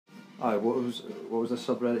Aye, what was the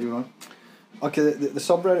subreddit you were on? Okay, the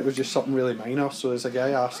subreddit was just something really minor. So there's a guy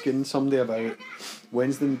asking somebody about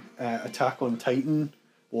when's the Attack on Titan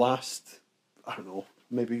last, I don't know,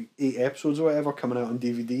 maybe 8 episodes or whatever coming out on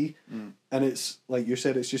DVD. And it's, like you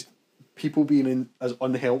said, it's just people being as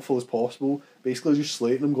unhelpful as possible, basically just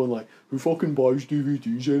slating them, going like, who fucking buys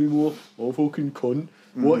DVDs anymore? Oh, fucking cunt.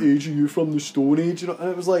 What age are you from, the Stone Age? You know? And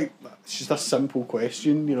it was like, it's just a simple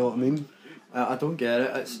question, you know what I mean? I don't get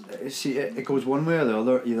it. It goes one way or the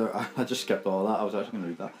other. Either I just skipped all that. I was actually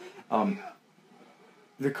going to read that.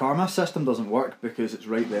 The karma system doesn't work because it's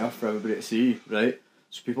right there for everybody to see, right?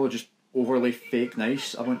 So people are just overly fake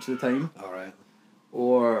nice a bunch of the time. Alright.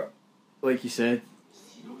 Or, like you said,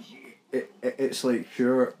 it's like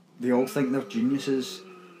pure. They all think they're geniuses.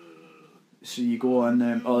 So you go on.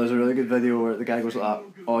 There's a really good video where the guy goes like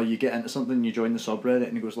that. Oh, you get into something, you join the subreddit,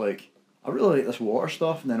 and he goes like, I really like this water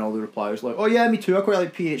stuff, and then all the replies like, oh yeah, me too, I quite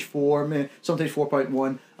like pH 4, sometimes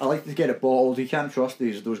 4.1, I like to get it bottled, you can't trust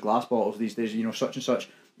those glass bottles these days, you know, such and such,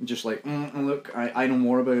 and just like, look, I know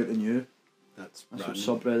more about it than you. That's what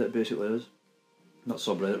subreddit basically is. Not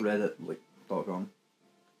subreddit, Reddit, like, .com.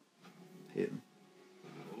 Hate them.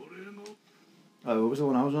 What was the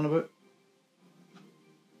one I was on about?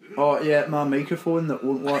 Oh yeah, my microphone that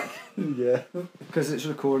won't work. Yeah. Because it's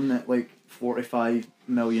recording at like 45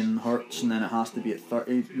 million hertz and then it has to be at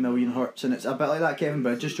 30 million hertz, and it's a bit like that Kevin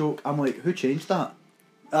Bridges joke. I'm like, who changed that?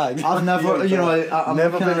 I've never, you know, I've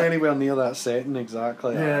never been anywhere near that setting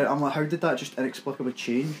exactly. Yeah, I'm like, how did that just inexplicably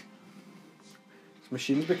change? This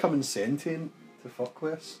machine's becoming sentient to fuck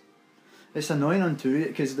with. It's annoying on two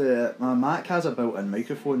because my Mac has a built-in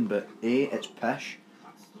microphone, but it's pish.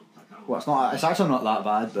 Well, it's not. It's actually not that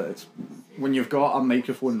bad, but it's when you've got a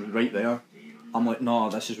microphone right there. I'm like, no,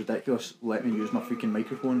 this is ridiculous. Let me use my freaking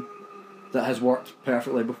microphone that has worked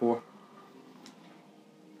perfectly before.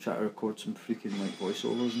 Try to record some freaking like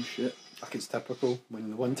voiceovers and shit. Like, it's typical. When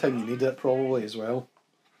the one time you need it, probably as well.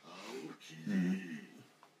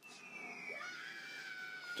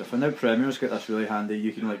 So I found out Premier's got this really handy.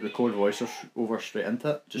 You can like record voice over straight into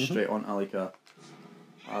it, just straight onto like a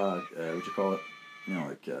what do you call it? You know,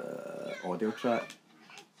 like audio track.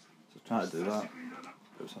 So I'm trying to do that,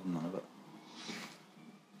 but it's having none of it.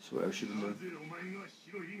 So what else you been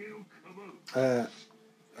doing?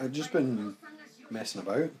 I've just been messing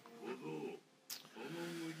about.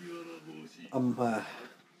 I'm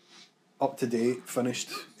up to date,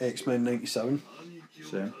 finished X-Men 97.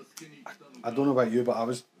 Same. I don't know about you,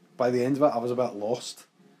 but by the end of it I was a bit lost.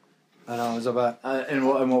 And I was a bit... in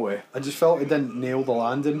what way? I just felt it didn't nail the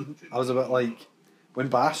landing. I was a bit like... When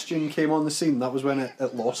Bastion came on the scene, that was when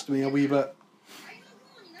it lost me a wee bit.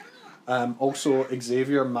 Also,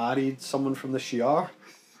 Xavier married someone from the Shi'ar.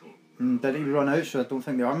 Did he run out, so I don't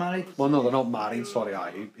think they are married? Well, no, they're not married, sorry.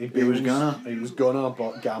 He was gonna,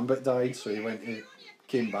 but Gambit died, so he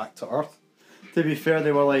came back to Earth. To be fair,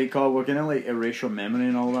 they were like, oh, we're gonna like erase your memory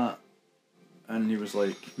and all that. And he was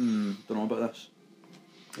like, don't know about this.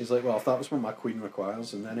 He's like, well, if that was what my queen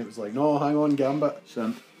requires, and then it was like, no, hang on, Gambit.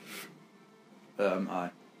 Simp. Aye.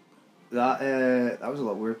 That was a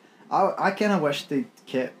lot weird. I kind of wish they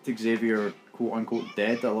kept Xavier quote unquote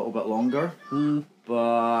dead a little bit longer.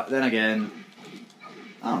 But then again,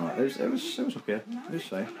 I don't know. It was okay. It was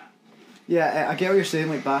fine. Yeah, I get what you're saying.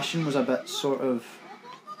 Like Bastion was a bit sort of.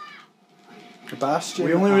 Bastion.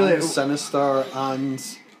 We only really Sinister and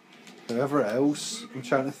whoever else. I'm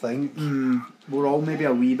trying to think. We're all maybe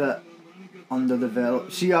a wee bit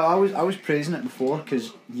underdeveloped. See, I was praising it before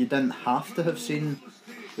because you didn't have to have seen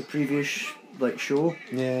the previous like show.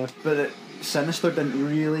 Yeah. But Sinister didn't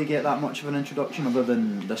really get that much of an introduction other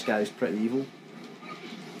than this guy's pretty evil.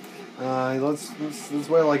 That's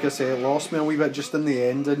where, like I say, it lost me a wee bit just in the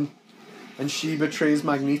ending. And she betrays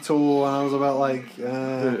Magneto, and I was a bit like...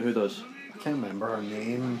 Who does? I can't remember her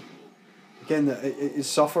name. Again, it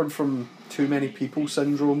suffered from too many people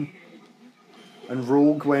syndrome. And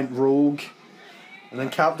Rogue went rogue. And then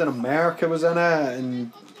Captain America was in it,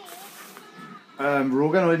 and...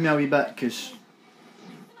 Rogue annoyed me a wee bit, because...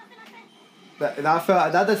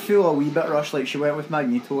 That did feel a wee bit rushed. Like, she went with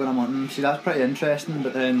Magneto, and I'm like, see, that's pretty interesting,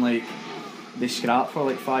 but then, like, they scrap for,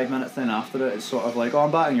 like, 5 minutes, then after it, it's sort of like, oh,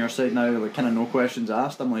 I'm back on your side now, like, kind of no questions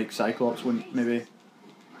asked. I'm like, Cyclops wouldn't maybe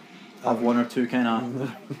have one or two kind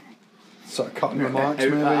of... sort of cutting remarks,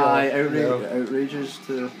 maybe? Outrages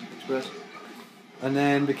to express. And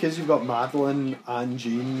then, because you've got Madeline and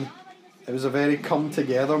Jean, it was a very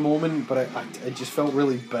come-together moment, but it just felt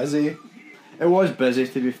really busy. It was busy,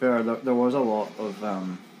 to be fair. There was a lot of...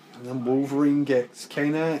 And then Wolverine gets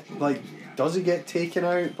kind of... Like, does he get taken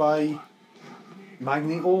out by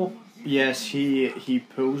Magneto? Yes, he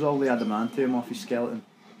pulls all the adamantium off his skeleton.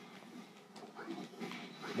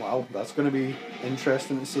 Wow, that's going to be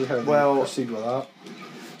interesting to see how they proceed with that.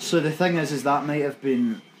 So the thing is that might have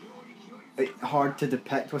been hard to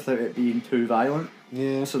depict without it being too violent.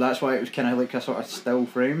 Yeah. So that's why it was kind of like a sort of still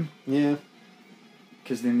frame. Yeah.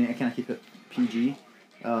 Because they need to kind of keep it PG.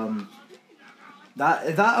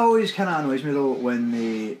 That always kind of annoys me though when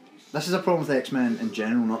they... This is a problem with X-Men in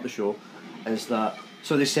general, not the show. Is that...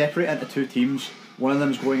 So they separate into two teams. One of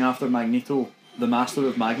them's going after Magneto, the master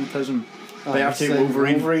of magnetism. Better take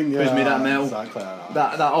Wolverine, who's made out of metal. Exactly.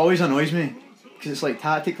 That always annoys me. Because it's like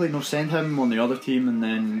tactically, no, send him on the other team and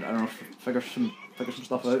then, I don't know, figure some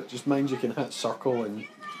stuff out. Just mind you can hit circle and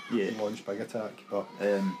yeah. Launch big attack, but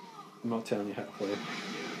I'm not telling you how to play.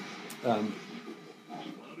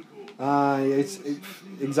 It's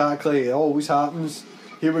exactly, it always happens.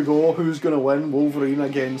 Here we go, who's going to win? Wolverine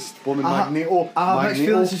against Magneto. I have mixed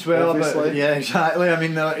feelings as well, obviously. But yeah, exactly. I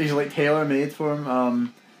mean, he's like tailor-made for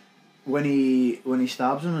him. When he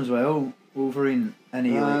stabs him as well, Wolverine, and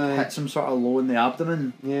he like hits him sort of low in the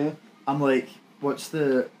abdomen. Yeah. I'm like, what's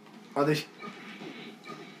the... Are they...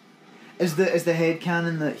 Is the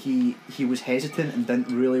headcanon that he was hesitant and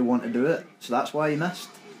didn't really want to do it, so that's why he missed?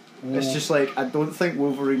 Yeah. It's just like, I don't think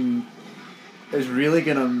Wolverine is really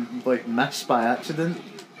gonna like miss by accident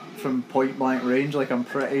from point blank range. Like, I'm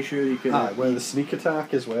pretty sure he could. Well, the sneak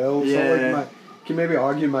attack as well. Yeah. So like, you can maybe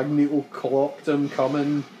argue Magneto clocked him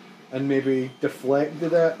coming and maybe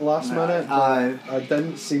deflected it last minute. But it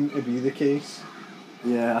didn't seem to be the case.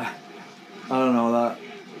 Yeah, I don't know that.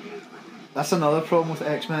 That's another problem with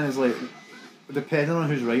X-Men is like, depending on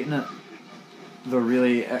who's writing it, they're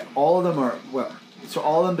really all of them are so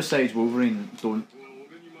all of them besides Wolverine don't.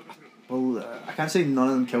 Well, I can't say none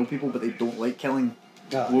of them kill people, but they don't like killing.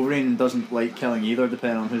 Yeah. Wolverine doesn't like killing either,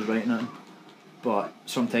 depending on who's writing it. But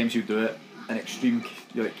sometimes you do it in extreme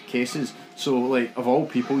cases. So like, of all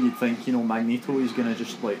people, you'd think, you know, Magneto is gonna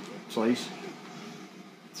just like slice.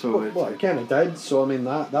 So well, it kind of did. So I mean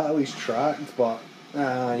that at least tracked, but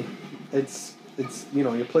it's you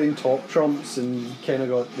know, you're playing top trumps and you kind of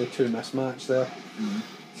got the two mismatch there. Mm-hmm.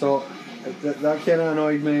 So that kind of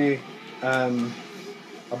annoyed me.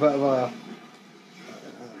 A bit of a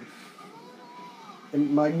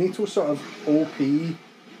Magneto sort of OP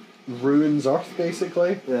ruins Earth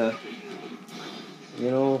basically. Yeah. You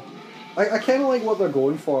know, I kind of like what they're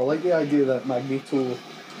going for. I like the idea that Magneto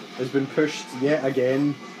has been pushed yet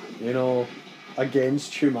again, you know,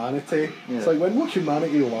 against humanity. Yeah. It's like, when will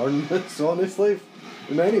humanity learn this, honestly?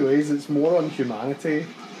 In many ways, it's more on humanity.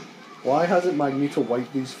 Why hasn't Magneto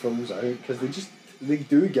wiped these fools out? Because they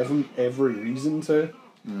do give him every reason to.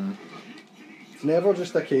 Mm. It's never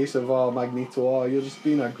just a case of, Magneto, you're just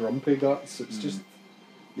being a grumpy guts. It's just,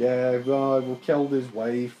 we killed his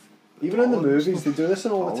wife. Even in the movies, they do this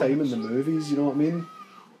all the time in the movies, you know what I mean?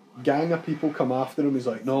 Gang of people come after him, he's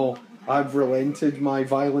like, no, I've relented my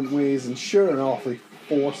violent ways, and sure enough, they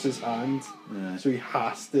force his hand. Yeah. So he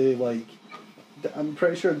has to, like, I'm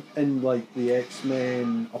pretty sure in, like, the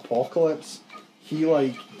X-Men Apocalypse, he,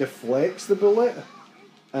 like, deflects the bullet,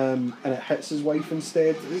 and it hits his wife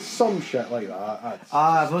instead. It's some shit like that.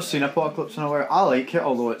 I've not seen Apocalypse in a while. I like it,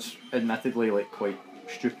 although it's admittedly, like, quite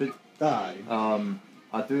stupid. Aye.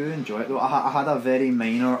 I do enjoy it though. I had a very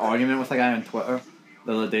minor argument with a guy on Twitter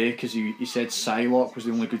the other day because he said Psylocke was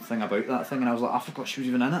the only good thing about that thing, and I was like, I forgot she was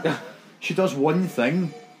even in it. She does one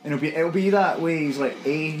thing, and it'll be that way. He's like,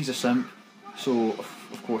 A, he's a simp, so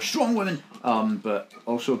of course strong women. But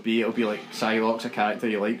also B, it'll be like Psylocke's a character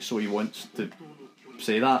you like, so he wants to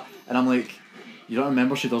say that, and I'm like, you don't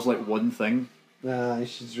remember she does like one thing? Nah,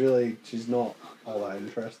 she's not all that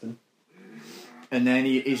interesting. And then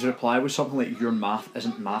his reply was something like, your math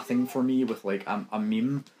isn't mathing for me, with like a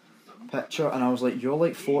meme picture, and I was like, you're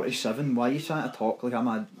like 47, why are you trying to talk like I'm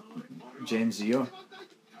a Gen Zer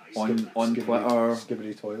on Twitter?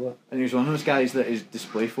 Skibbity toilet. And he was one of those guys that his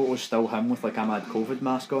display photo is still him with like a mad COVID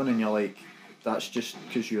mask on, and you're like, that's just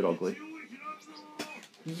because you're ugly.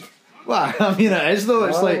 Well, I mean, it is though.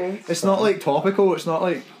 It's like, it's not like topical, it's not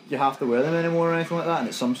like you have to wear them anymore or anything like that, and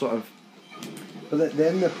it's some sort of... But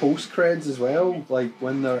then the post-creds as well, like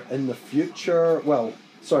when they're in the future,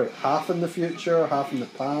 half in the future, half in the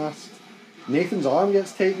past, Nathan's arm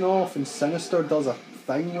gets taken off and Sinister does a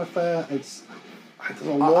thing with it. It's... I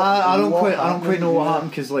don't quite know what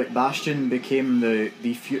happened, because like Bastion became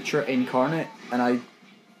the future Incarnate, and I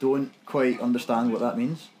don't quite understand what that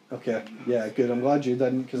means. Okay, yeah, good. I'm glad you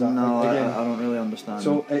didn't, because I don't really understand.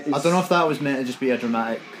 So I don't know if that was meant to just be a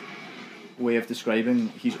dramatic way of describing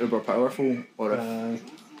he's uber powerful, or if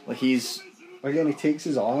like he's Again, he takes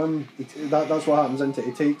his arm. That's what happens, isn't it?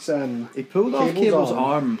 He takes he pulled off Cable's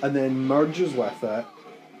arm and then merges with it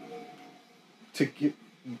to get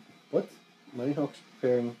what? Nighthawk's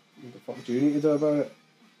preparing. What the fuck do you need to do about it?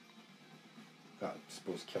 I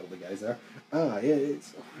suppose kill the guys there. Yeah,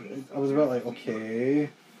 I was a bit like, okay,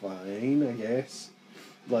 fine, I guess.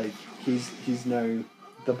 Like he's now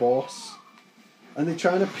the boss, and they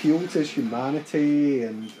try and appeal to his humanity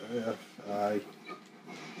and aye.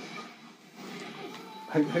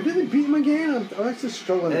 How did they beat him again? I'm actually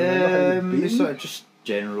struggling to remember how they beat him. Sort of just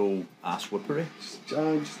general ass whippery.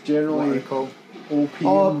 Just generally. What are they called? OP.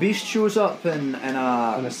 Oh, Beast shows up in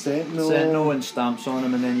a Sentinel and stamps on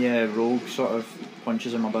him, and then Rogue sort of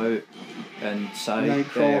punches him about, and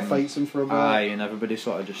Nightcrawler fights him for a bit. Aye, and everybody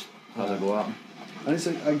sort of just has a go at him. And it's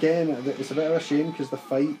a bit of a shame because the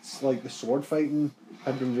fights, like the sword fighting,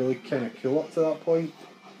 had been really kind of cool up to that point.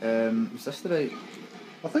 Is this the right?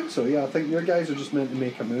 I think so, yeah. I think your guys are just meant to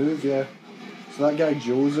make a move, yeah. So that guy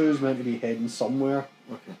Jozu is meant to be heading somewhere.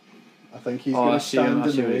 Okay. I think he's going to stand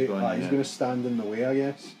in the way. He's going to stand in the way, I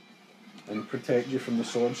guess, and protect you from the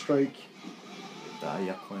sword strike.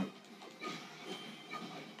 Yeah, quite.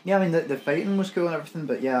 Yeah, I mean the fighting was cool and everything,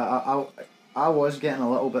 but yeah, I was getting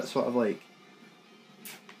a little bit sort of like,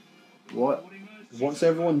 what's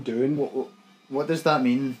everyone doing? What does that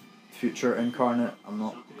mean? Future Incarnate? I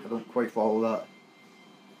don't quite follow that.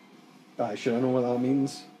 Should I know what that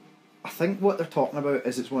means? I think what they're talking about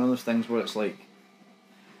is it's one of those things where it's like,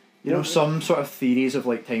 you know, some sort of theories of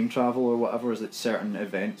like time travel or whatever is that certain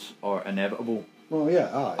events are inevitable. Well,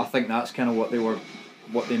 yeah, aye. I think that's kind of what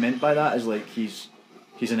they meant by that is like he's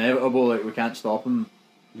inevitable, like we can't stop him.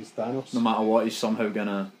 He's Thanos. No matter what, he's somehow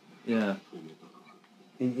gonna, yeah.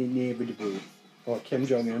 Inevitable. Or Kim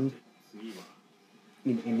Jong-un.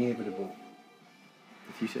 Inevitable.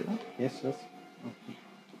 Did he say that? Yes. Oh.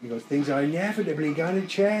 He goes, things are inevitably gonna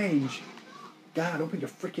change. God, open your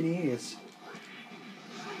freaking ears.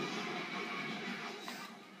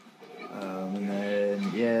 And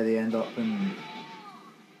then they end up in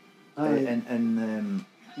ancient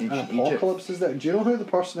Apocalypse Egypt. is that? Do you know who the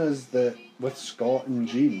person is that with Scott and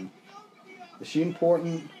Jean? Is she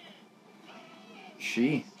important?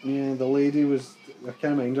 She? Yeah, the lady was. I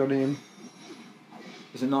can't mind her name.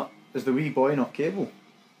 Is it not? Is the wee boy not Cable?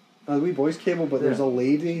 The wee boy's Cable, but there's a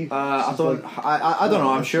lady. I don't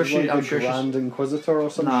know. I'm sure she. I'm sure she's Grand Inquisitor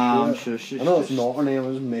or something. Nah, I'm sure she's. I know it's not her name. I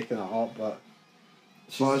was making it up, but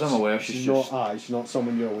as far as I'm aware, she's just not. She's not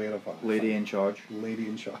someone you're aware of. Lady in charge. Lady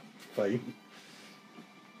in charge. Fine.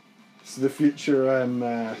 So the future.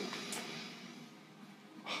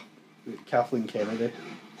 Kathleen Kennedy.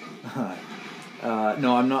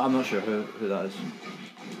 No, I'm not sure who that is.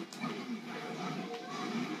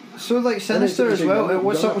 So like Sinister as well.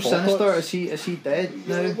 What's up with Sinister? Is he dead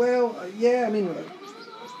now? Yeah, well, yeah. I mean,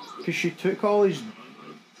 because she took all his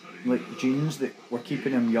like genes that were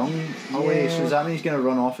keeping him young away. So does that mean he's gonna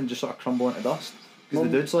run off and just sort of crumble into dust? Because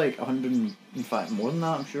the dude's like 100, in fact more than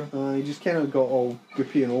that, I'm sure. He just kind of got all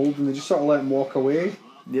goopy and old, and they just sort of let him walk away.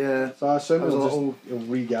 Yeah. So I assume he'll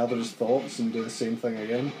regather his thoughts and do the same thing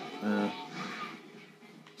again.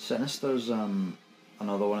 Sinister's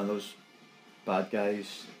another one of those bad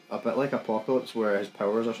guys. A bit like Apocalypse, where his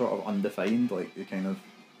powers are sort of undefined, like they kind of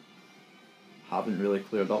haven't really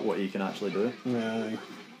cleared up what he can actually do. Yeah.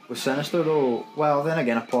 With Sinister though, well then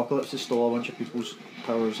again Apocalypse has stole a bunch of people's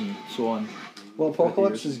powers and so on. Well,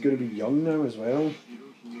 Apocalypse is going to be young now as well.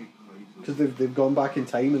 Because they've gone back in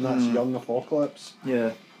time and that's young Apocalypse.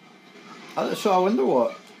 Yeah. So I wonder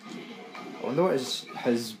what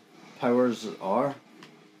his powers are.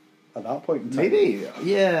 At that point in time. Maybe,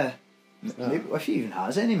 yeah. Maybe, if he even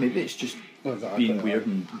has any, maybe it's just being weird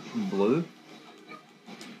and blue.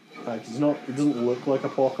 It doesn't look like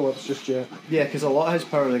Apocalypse just yet. Yeah, because a lot of his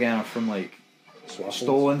powers again are from like Swapples.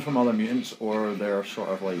 Stolen from other mutants, or they're sort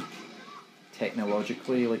of like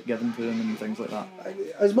technologically like given to him and things like that.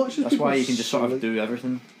 As much as that's why he can just sort of do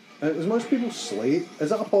everything. As much as people slate,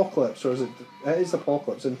 is it Apocalypse or is it? It is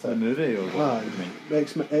Apocalypse, isn't it? The movie or what? Do you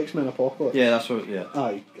mean? X-Men Apocalypse. Yeah, that's what. Yeah.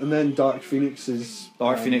 Aye, and then Dark Phoenix is.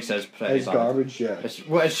 Phoenix is pretty is bad. Garbage. Yeah.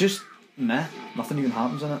 It's just meh. Nothing even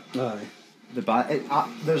happens in it. Aye.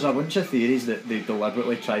 There's a bunch of theories that they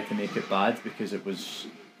deliberately tried to make it bad because it was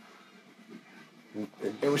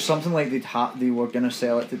something like they were gonna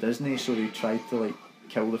sell it to Disney, so they tried to like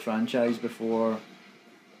kill the franchise before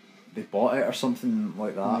they bought it or something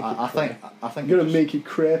like that. I think you're gonna make it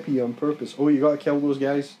crappy on purpose. Oh, you gotta kill those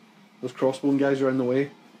guys. Those crossbone guys are in the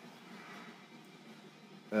way.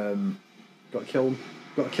 Gotta kill them.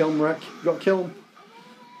 Gotta kill them, Rick. Gotta kill them.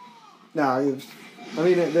 Nah, I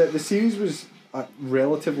mean the series was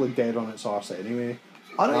relatively dead on its arse anyway.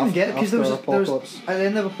 I don't even get it, because there was Apocalypse. at the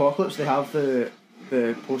end of Apocalypse they have the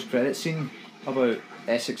post credit scene about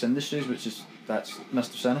Essex Industries, that's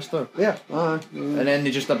Mr. Sinister. Yeah, yeah. And then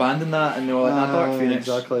they just abandoned that and they were like, nah, Dark Phoenix.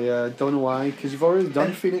 Exactly, yeah. Don't know why, because you've already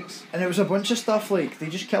done Phoenix. And it was a bunch of stuff like they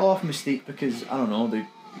just kill off Mystique because, I don't know,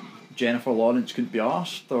 Jennifer Lawrence couldn't be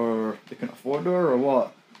arsed, or they couldn't afford her, or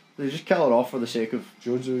what. They just kill her off for the sake of...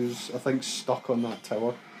 Jojo's, I think, stuck on that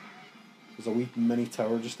tower. There's a wee mini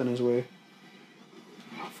tower just in his way.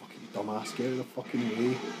 Oh, fucking dumbass, get out of the fucking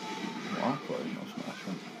way. What? No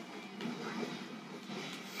smashing.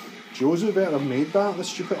 Jojo better have made that, the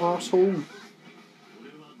stupid arsehole.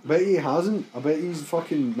 I bet he hasn't. I bet he's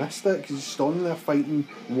fucking missed it because he's standing there fighting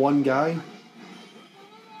one guy.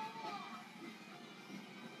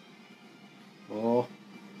 Oh.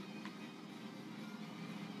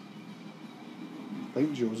 I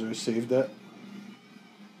think Jojo saved it.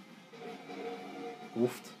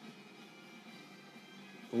 Oofed.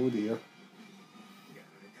 Oh dear.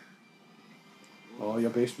 Oh, your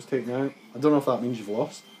base was taken out. I don't know if that means you've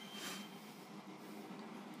lost.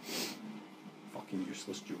 Fucking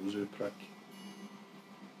useless Jojo prick.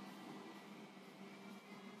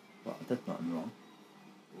 But I did nothing wrong.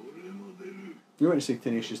 You went to see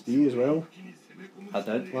Tenacious D as well. I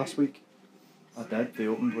did. Last week. I did. They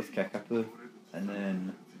opened with Kizaru, and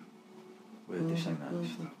then... Where did they sing that?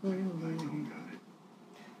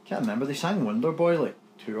 Can't remember. They sang Wonderboy like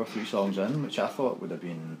 2 or 3 songs in, which I thought would have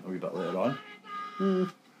been a wee bit later on.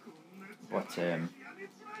 But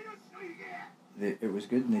it was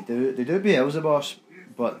good, and they do Beelzebub,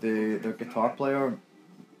 but their guitar player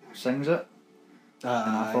sings it, and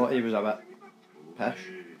I thought he was a bit pish.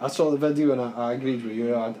 I saw the video and I agreed with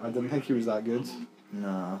you. I didn't think he was that good.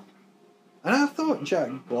 Nah. And I thought Jack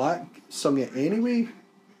Black sung it anyway.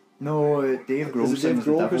 No, Dave Grohl Is it Dave sings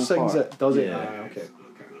the Grohl devil who sings part. it? Does it? Yeah.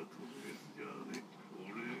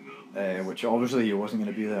 Okay. Which obviously he wasn't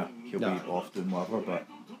going to be there. He'll No. be off doing whatever, but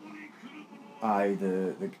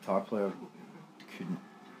the guitar player couldn't.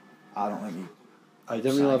 I don't think he. I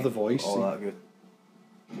didn't really have the voice. All that good.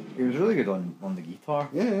 He was really good on the guitar.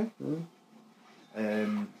 Yeah.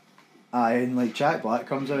 And like Jack Black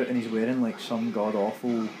comes out and he's wearing like some god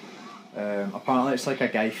awful. Apparently it's like a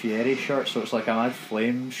Guy Fieri shirt, so it's like a Mad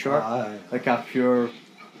Flame shirt, like a pure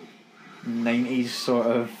 90s sort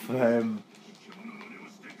of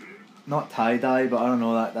not tie-dye, but I don't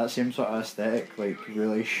know, that same sort of aesthetic, like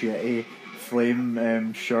really shitty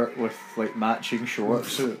flame shirt with like matching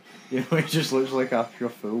shorts. So, you know, he just looks like a pure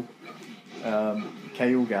fool.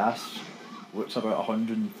 Kyle Gass looks about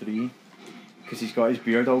 103 because he's got his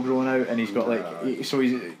beard all grown out, and he's got like he's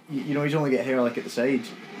he's only got hair like at the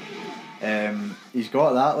sides. He's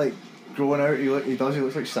got that like growing out. He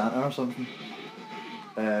looks like Santa or something,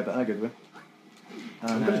 but in a good way.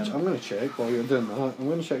 And, I'm gonna check while you're doing that. I'm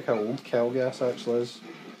gonna check how old Kyle Gass actually is.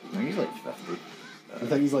 I think he's like 50. You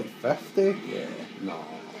think he's like 50? Yeah. No.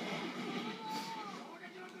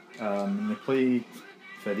 They play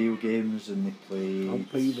video games and they play. Don't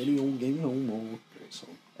play video games no more. Great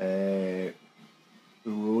song.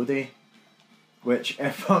 Roadie, which,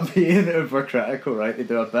 if I'm being overcritical, right, they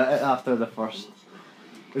do a bit after the first.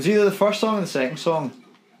 It was either the first song or the second song.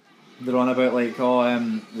 They're on about like,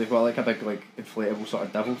 they've got like a big like inflatable sort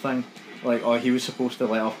of devil thing, like, he was supposed to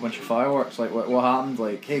light off a bunch of fireworks. Like, what happened?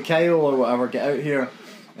 Like, hey Kyle or whatever, get out here,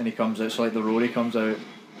 and he comes out. So like the roadie comes out,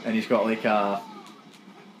 and he's got like a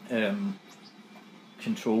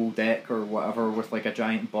control deck or whatever with like a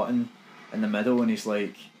giant button in the middle, and he's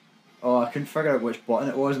like, I couldn't figure out which button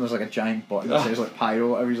it was, and there's like a giant button that says like pyro or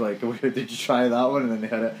whatever. He's like, did you try that one? And then they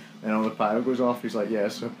hit it, and all the pyro goes off. He's like, yeah,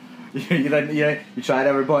 so you didn't, you tried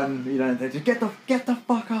every button, you didn't, just get the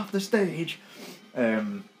fuck off the stage.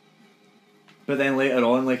 But then later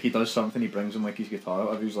on, like, he does something, he brings him like his guitar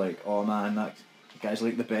out, he's like, oh man, that guy's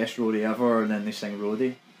like the best roadie ever, and then they sing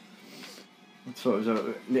Roadie. So it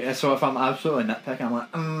was so if I'm absolutely nitpicking,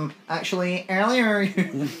 I'm like, actually earlier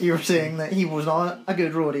you were saying that he was not a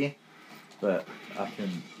good roadie, but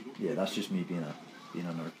that's just me being a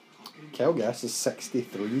nerd. Kyle Gass is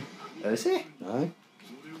 63. Is he? Aye.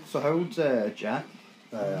 So how old's Jack?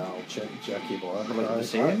 I'll check Jackie Black. About the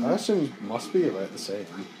same? I assume he must be about the same.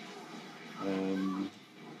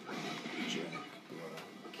 Jack Black.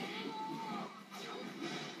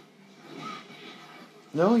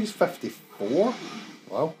 No, he's 54.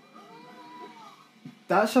 Wow.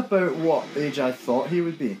 That's about what age I thought he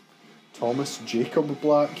would be. Thomas Jacob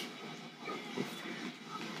Black.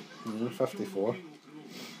 54.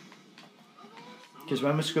 Because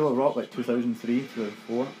when was School of Rock? Like 2003,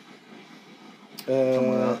 2004? Something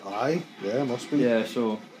like that. Aye, yeah, must be. Yeah,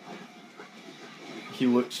 so he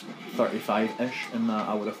looks 35-ish in that,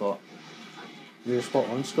 I would have thought. You're spot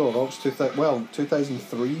on, Skull Rocks,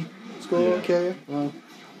 2003 Skull Rock, yeah. Well,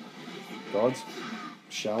 God.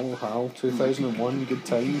 Shallow Hal, 2001, good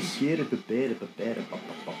times.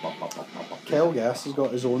 Kyle Gass has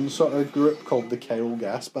got his own sort of group called the Kyle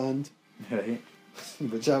Gass Band. Right.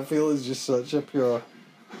 Which I feel is just such a pure,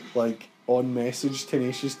 like, on-message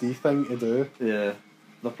Tenacious D thing to do. Yeah.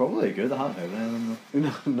 They're probably good, I haven't heard anything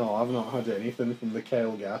though. No, I've not heard anything from the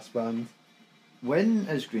Kyle Gass Band. When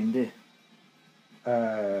is Green Day?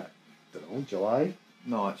 Don't know, July?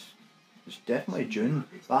 No, it's definitely June.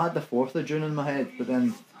 I had the 4th of June in my head, but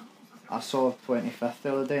then I saw 25th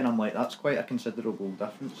the other day and I'm like, that's quite a considerable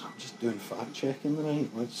difference. I'm just doing fact checking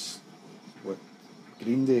tonight. What?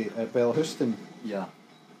 Green Day at Bella Houston? Yeah.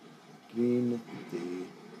 Green Day,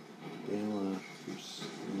 Bella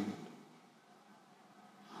Houston.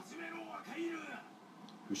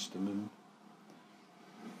 Houston.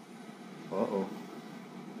 Uh-oh.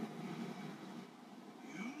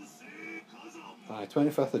 Aye,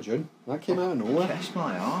 25th of June. That came out of nowhere. Kiss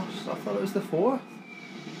my arse. I thought it was the 4th.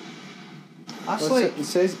 That's Well, like... it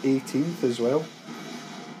says 18th as well. It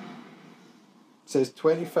says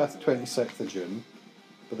 25th, 26th of June,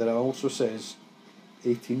 but then it also says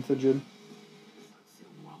 18th of June.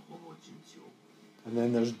 And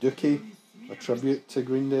then there's Dookie, a tribute to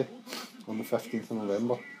Green Day, on the 15th of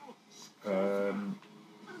November.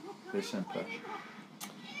 They sound fresh.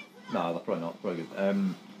 Nah, they're probably not. Probably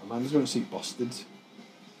good. Amanda's going to see Busted.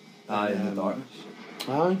 Aye, in the darkness.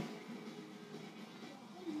 Aye.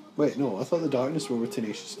 Wait, no, I thought the Darkness were with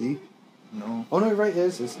Tenacious D. No. Oh no, right, it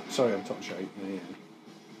is. Sorry, I'm talking shite.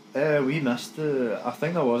 Yeah. We missed the... I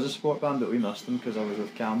think there was a sport band, but we missed them because I was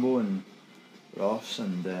with Campbell and Ross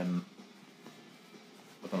and... I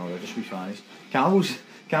don't know, they're just wee fannies.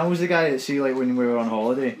 Campbell's the guy that, see, like, when we were on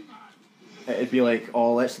holiday, it'd be like,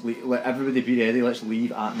 oh, let's let everybody be ready, let's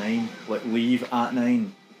leave at 9. Like, leave at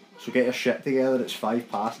 9. So get your shit together, it's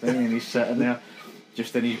 9:05 and he's sitting there,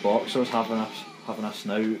 just in his boxers, having a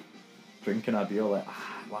snout, drinking a beer, like,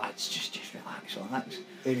 lads, just relax.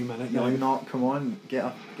 Any minute No, now. not, come on,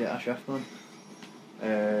 get a shift on.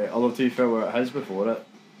 Although to be fair, we were at his before it.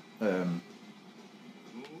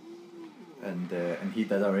 And he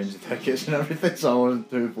did arrange the tickets and everything, so I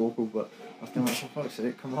wasn't too vocal, but I was thinking, like, for fuck's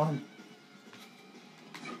sake, come on.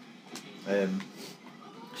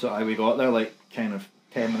 So we got there like kind of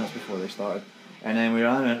 10 minutes before they started, and then we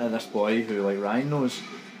ran into this boy who like Ryan knows,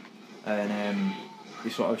 and he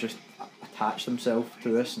sort of just attached himself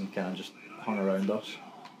to us and kind of just hung around us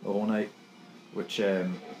the whole night, which I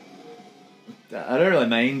don't really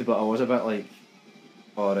mind, but I was a bit like,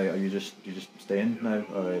 alright, are you just staying now?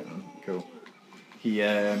 Alright, cool. He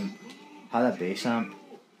had a bass amp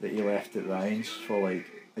that he left at Ryan's for like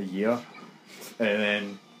a year,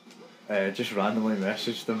 and then just randomly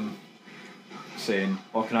messaged him saying,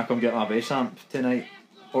 oh, can I come get my bass amp tonight?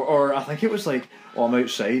 Or I think it was like, oh, I'm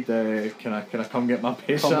outside, can I come get my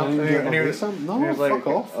bass amp? No, fuck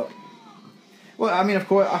off. Well, I mean, of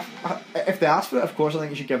course, if they ask for it, of course I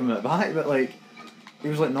think you should give them it back, but like, he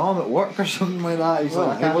was like, no, I'm at work or something like that. He's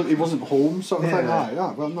like, he wasn't home, sort of thing.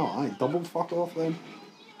 Yeah. Well, no, I doubled fuck off then.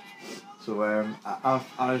 So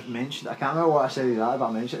I've mentioned, I can't remember what I said exactly, but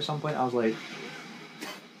I mentioned at some point, I was like,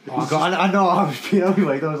 I know, I was being a wee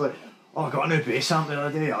like, I was like, oh, I got a new bass amp the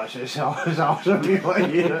other day, I was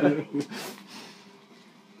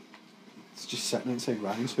It's just sitting outside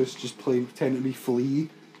Ryan's house, just pretending to be Flea,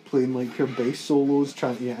 playing like your bass solos,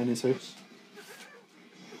 trying to get in his house.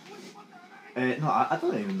 No, I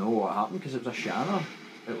don't even know what happened because it was a shanner.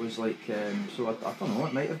 It was like, so I don't know,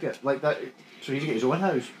 it might have got, like that, so he's got his own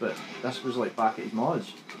house, but this was like back at his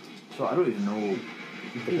mod's. So I don't even know.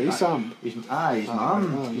 The bass amp? His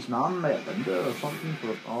mum might have been there or something,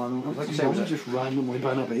 for all I know. Like I said, was just randomly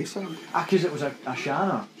buying a bass amp? Because it was a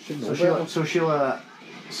shanner. So she'll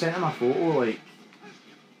sent him a photo like,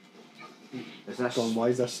 is this... Why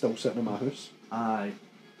is this still sitting in my house? Aye.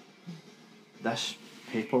 This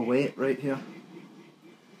paperweight right here.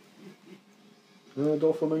 No,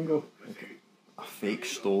 Doflamingo. A fake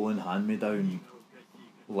stolen hand-me-down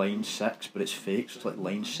line 6, but it's fake, so it's like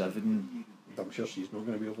line 7. I'm sure she's not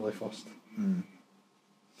going to be overly fussed.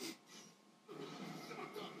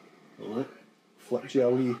 Alright. Flipped you a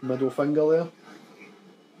wee middle finger there.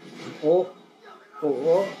 Oh.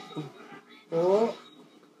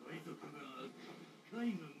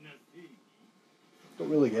 Don't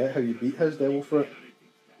really get how you beat his devil for it.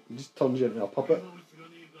 He just turns you into a puppet.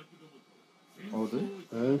 Oh, do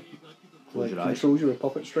Like, controls you with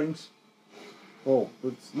puppet strings. Oh,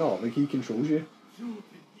 but like he controls you.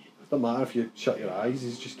 Doesn't matter if you shut your eyes,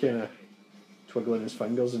 he's just kind of twiggling his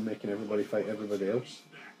fingers and making everybody fight everybody else.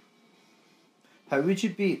 How would you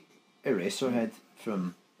beat Eraserhead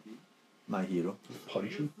from My Hero?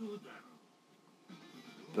 Punch him.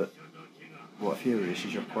 But what if he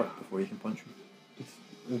erases your quirk before you can punch him? It's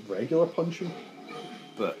regular punching.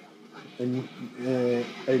 But in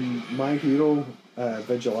My Hero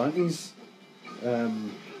Vigilantes,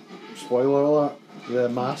 spoiler alert, the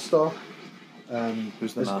Master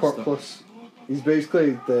who's the is Master? Quirkless. He's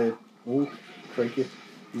basically the crikey.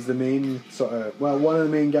 He's the main sort of one of the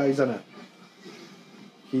main guys in it.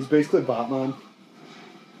 He's basically Batman.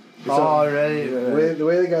 Right. The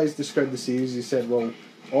way the guys described the series, he said, well,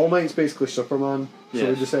 All Might's basically Superman, so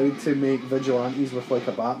we decided to make Vigilantes with like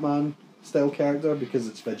a Batman style character because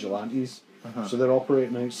it's Vigilantes. So they're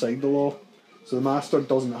operating outside the law. So the Master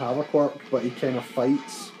doesn't have a quirk, but he kind of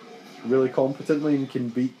fights really competently and can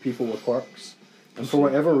beat people with quirks. And for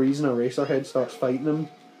whatever reason, Eraserhead starts fighting him,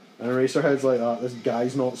 and Eraserhead's like, this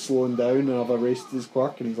guy's not slowing down, and I've erased his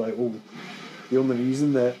quirk, and he's like, the only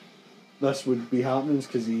reason that this would be happening is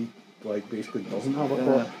because he like basically doesn't have a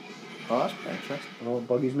quirk. Oh, that's quite interesting. Oh,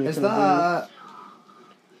 Buggy's making Is that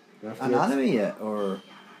an get anime yet, or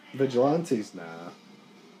Vigilantes? Nah.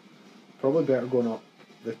 Probably better going up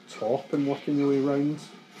the top and working your way round.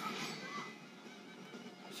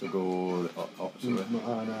 so go the opposite way?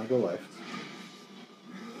 No, go left.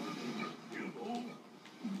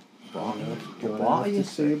 What are you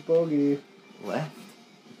say, Buggy? left?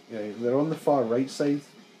 Yeah, they're on the far right side.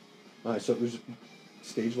 Alright, so it was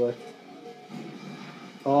stage left.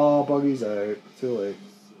 Oh, Buggy's out. Too late.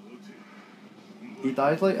 He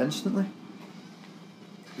died like instantly.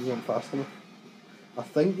 He wasn't fast enough. I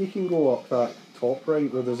think you can go up that top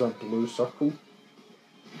right where there's a blue circle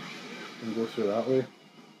and go through that way.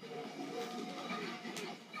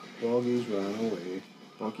 Buggy's ran away.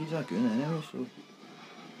 Buggy's a goon anyway, so.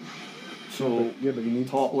 But you need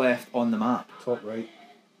top left on the map. top right.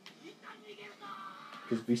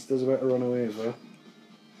 Because Vista's about to run away as well.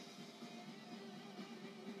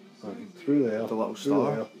 Right, through there. The little through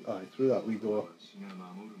star. There. Aye, through that wee door.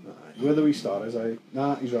 Aye, where the wee star is, aye.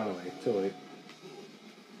 Nah, he's run away. Too late.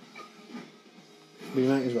 But you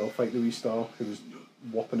might as well fight the wee star who was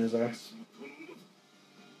whopping his ass.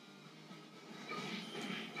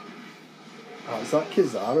 Is that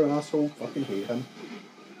Kizaru, an asshole? Fucking hate him.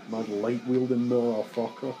 Mad light wielding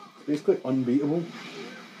motherfucker. Basically unbeatable.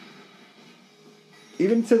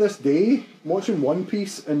 Even to this day, watching One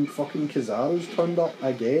Piece and fucking Kizaru's turned up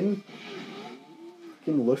again.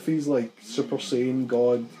 Fucking Luffy's like Super Saiyan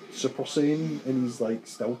God, Super Saiyan, and he's like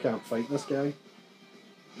still can't fight this guy.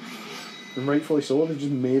 And rightfully so, they've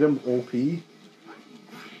just made him OP.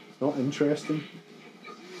 Not interesting.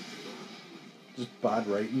 Just bad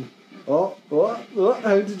writing. Oh,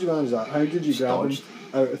 how did you manage that? How did you grab him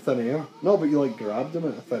out of thin air? No, but you like grabbed him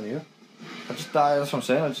out of thin air. That's what I'm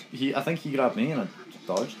saying. I think he grabbed me and I just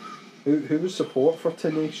dodged. Who was support for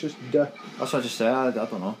Tenacious? That's what I just said. I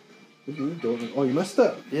don't know. You don't know. Oh, you missed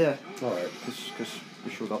it? Yeah. Alright. Because we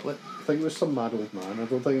showed up late. I think it was some mad old man. I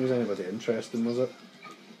don't think it was anybody interesting, was it?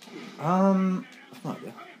 I've no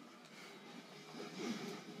idea.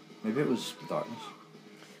 Maybe it was the darkness.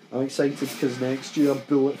 I'm excited because next year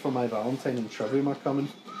Bullet for my Valentine and Trivium are coming.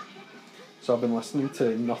 So I've been listening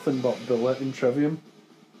to nothing but Bullet and Trivium.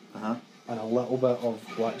 And a little bit of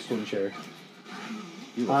Blackstone Cherry.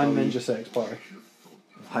 And Ninja Sex Party.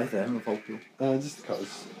 Hi them, of all people. Just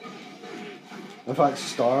because. In fact,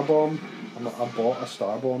 Starbomb, I bought a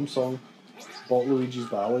Starbomb song. Bought Luigi's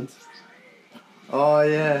Ballad. Oh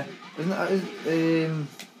yeah. Isn't that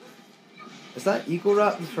is that Ego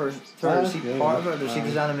Rap for part of it? Or does he do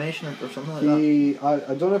his animation or something like that?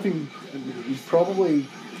 I don't know if he's probably,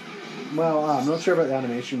 I'm not sure about the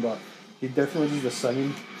animation, but he definitely does the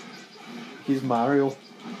singing. He's Mario.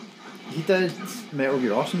 He did Metal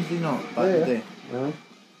Gear Awesome, did he not? Back in the day. Yeah.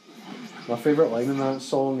 My favourite line in that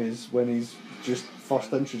song is when he's just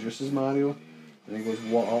first introduces Mario and he goes,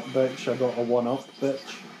 "What up, bitch? I got a 1-up,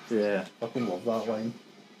 bitch." Yeah. Fucking love that line.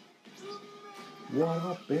 "What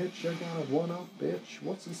up, bitch? I got a 1-up, bitch.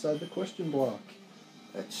 What's inside the question block?"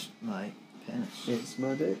 It's my penis. It's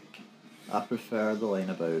my dick. I prefer the line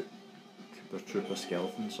about Cooper Trooper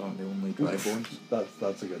skeletons aren't the only dry bones.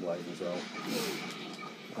 That's a good line as well.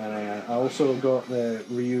 And I also got the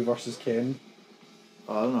Ryu versus Ken.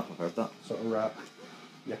 Oh, I don't know if I've heard that. Sort of rap.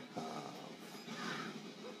 Yeah.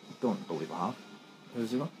 Don't believe I have.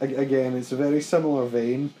 Who's he got? Again, it's a very similar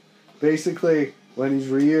vein. Basically, when he's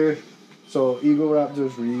Ryu, so Ego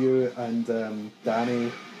Raptor's Ryu and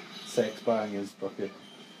Danny Sexbang is fucking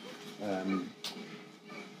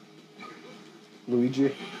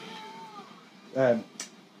Luigi.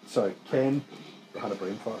 sorry, Ken, I had a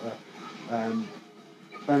brain fart there.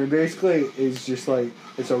 And basically it's just like,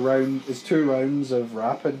 it's 2 rounds of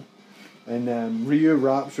rapping, and Ryu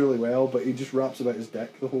raps really well, but he just raps about his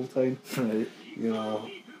dick the whole time. Right. You know,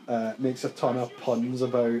 makes a ton of puns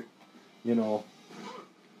about, you know,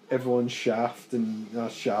 everyone's shaft and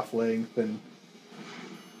shaft length, and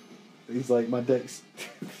he's like, my dick's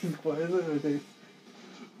what is it?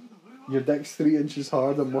 Your dick's 3 inches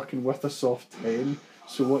hard, I'm working with a soft 10,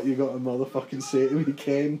 so what you got to motherfucking say to me,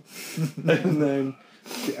 Ken? And then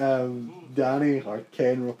Danny, or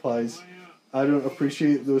Ken, replies, I don't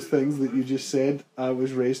appreciate those things that you just said. I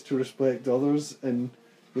was raised to respect others, and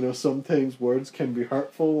you know, sometimes words can be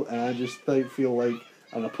hurtful, and I just feel like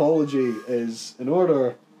an apology is in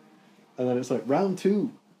order. And then it's like, round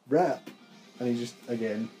 2, rap. And he just,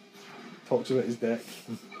 again, talks about his dick.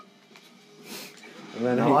 And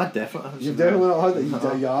then No, I definitely you've definitely not heard it.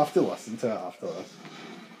 You have to listen to it after this.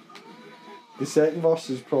 The second verse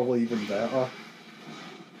is probably even better.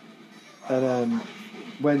 And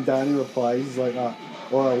when Danny replies, he's like,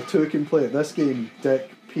 well, 2 can play at this game,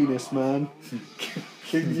 dick, penis, man.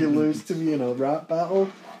 Can you lose to me in a rap battle?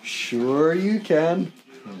 Sure you can.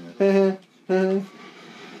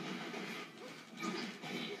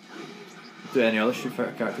 Do any other Street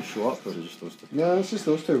Fighter characters show up, or is it just those 2? No, it's just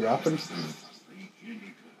those 2 rapping.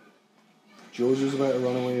 Jojo's about to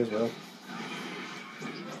run away as well.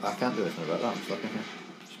 I can't do anything about that, I'm stuck in here.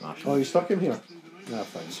 Smash him. Oh, you're stuck in here? Nah,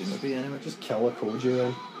 fine. Seem to be anyway. Just kill a Koji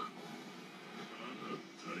then.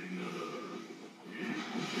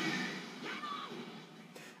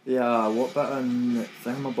 Yeah, what bit in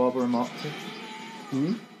Thingamabobber am I up to?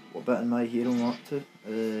 Hmm? What bit in My Hero am I up to?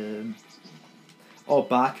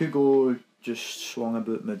 Bakugo just swung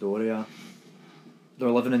about Midoriya. They're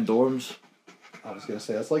living in dorms. I was going to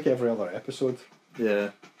say, it's like every other episode. Yeah.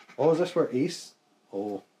 Oh, is this where Ace?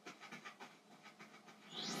 Oh.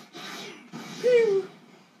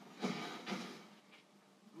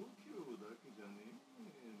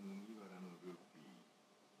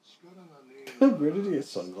 Where did he get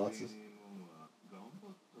sunglasses?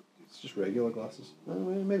 It's just regular glasses.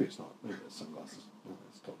 Maybe it's not. Maybe it's sunglasses. Oh,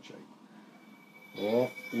 it's top shite. Oh,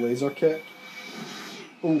 laser kick.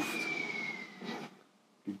 Oof.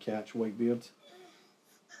 Good catch, Whitebeard.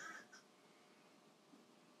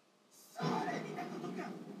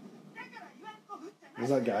 Is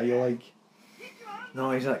that guy you like?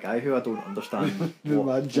 No, he's that guy who I don't understand The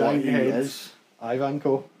what giant he head. is.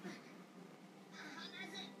 Ivanko.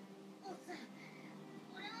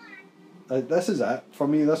 This is it. For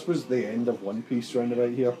me, this was the end of One Piece round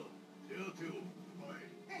about here.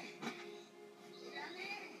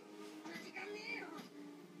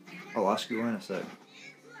 I'll ask you in a sec.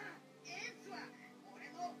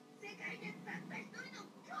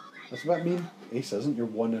 That's what I mean. Ace isn't your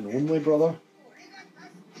one and only brother.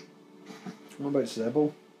 What about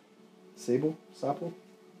Sable? Sapple?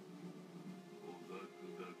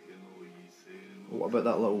 What about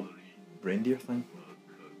that little reindeer thing?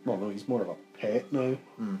 Well, no, he's more of a pet now.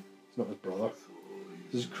 Hmm. He's not his brother.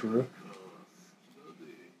 He's his crew.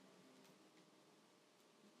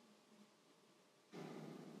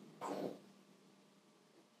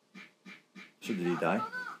 So did he die?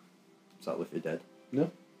 Is that Luffy dead? No,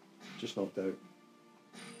 just knocked out.